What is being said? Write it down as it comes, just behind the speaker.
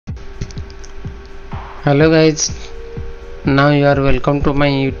Hello guys, now you are welcome to my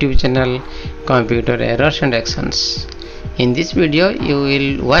YouTube channel Computer Errors and Actions. In this video you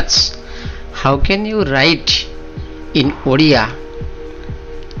will watch how can you write in Odia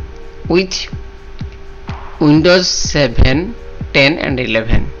with Windows 7, 10 and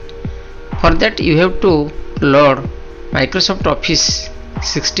 11. For that you have to load Microsoft Office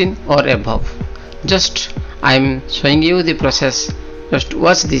 16 or above. Just I am showing you the process. Just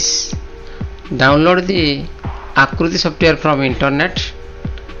watch this. Download the Akruti software from internet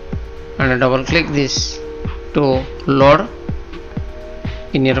and double click this to load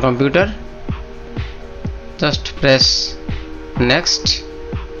in your computer. Just press next.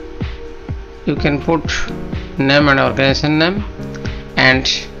 You can put name and organization name, and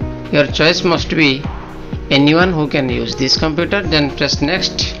your choice must be anyone who can use this computer. Then press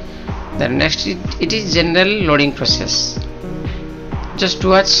next. Then next it is general loading process. Just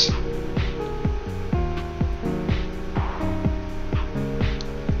watch.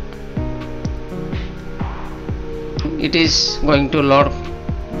 It is going to load.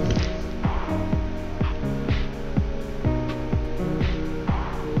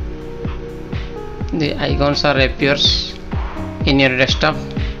 The icons are appears in your desktop.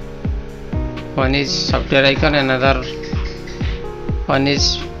 One is software icon, another one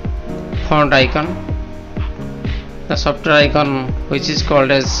is font icon. The software icon, which is called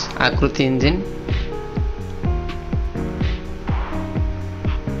as Akruti engine.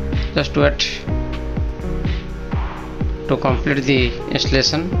 Just wait to complete the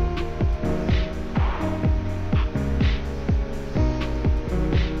installation.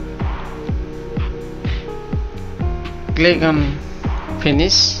 Click on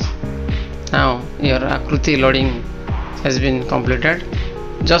finish. Now your Akruti loading has been completed.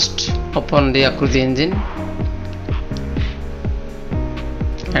 Just open the Akruti engine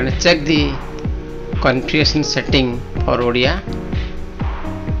and check the configuration setting for Odia.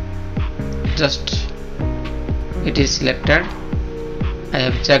 Just it is selected. I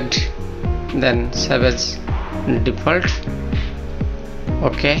have checked. Then save as default.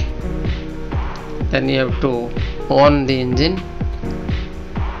 Okay. Then you have to on the engine.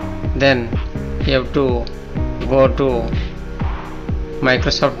 Then you have to go to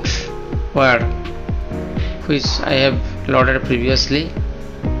Microsoft Word, which I have loaded previously.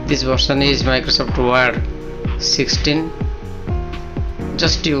 This version is Microsoft Word 16.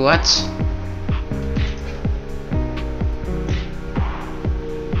 Just you watch.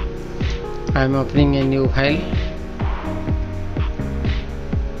 I am opening a new file.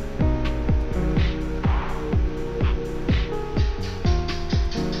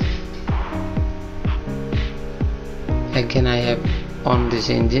 Again I have on this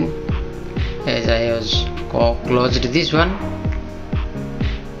engine, as I was closed this one,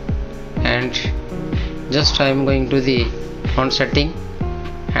 and just I am going to the font setting,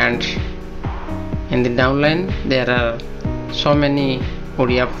 and in the downline there are so many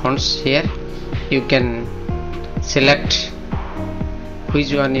Odia fonts here. You can select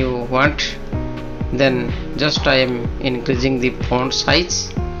which one you want. Then just I am increasing the font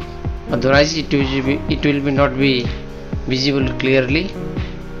size, otherwise it will be not be visible clearly.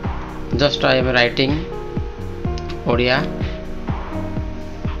 Just I am writing Odia.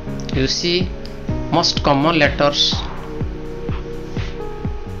 You see, most common letters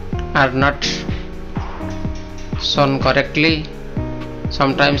are not shown correctly.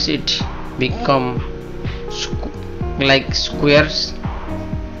 Sometimes it become like squares.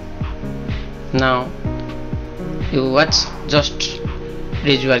 Now you watch. Just it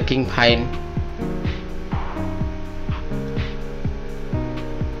is working fine.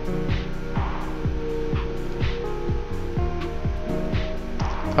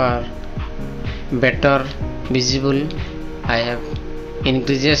 For better visible, I have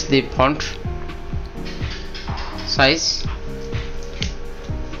increases the font size.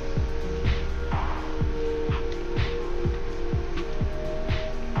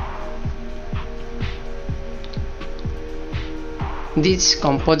 These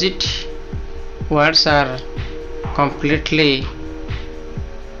composite words are completely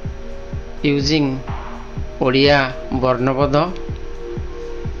using Odia Varnapada.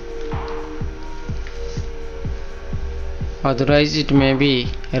 Otherwise it may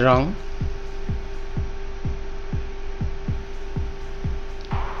be wrong.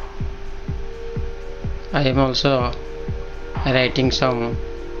 I am also writing some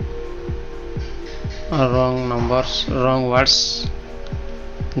wrong numbers, wrong words.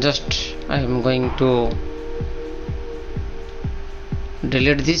 Just I am going to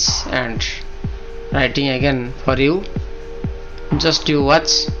delete this and writing again for you. Just you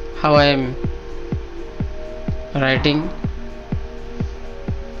watch how I am writing,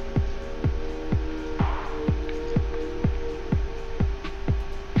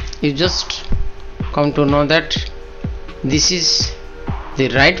 you just come to know that this is the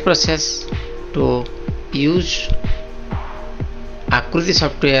right process to use Akruti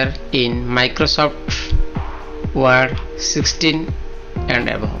software in Microsoft Word 16 and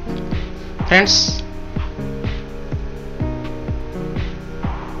above. Friends,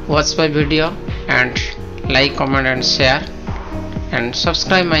 watch my video and like, comment and share, and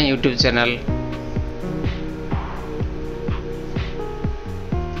subscribe my YouTube channel.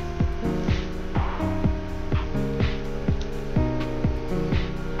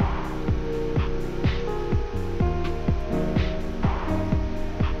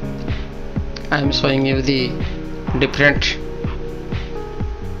 I am showing you the different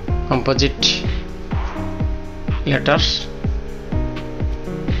composite letters.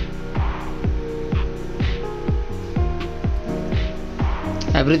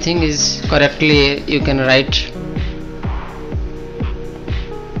 Everything is correctly you can write.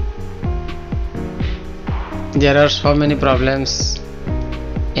 There are so many problems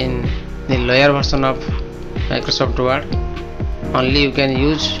in the lower version of Microsoft Word. Only you can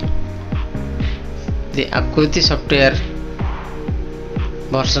use the Akruti software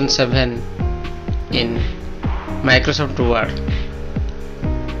version 7 in Microsoft Word.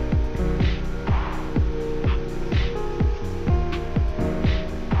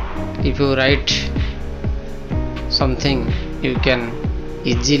 If you write something, you can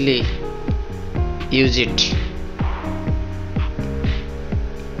easily use it.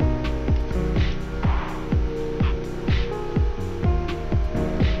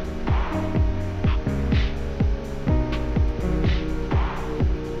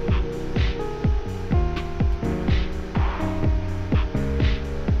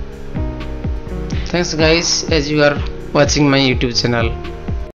 Thanks guys, as you are watching my YouTube channel.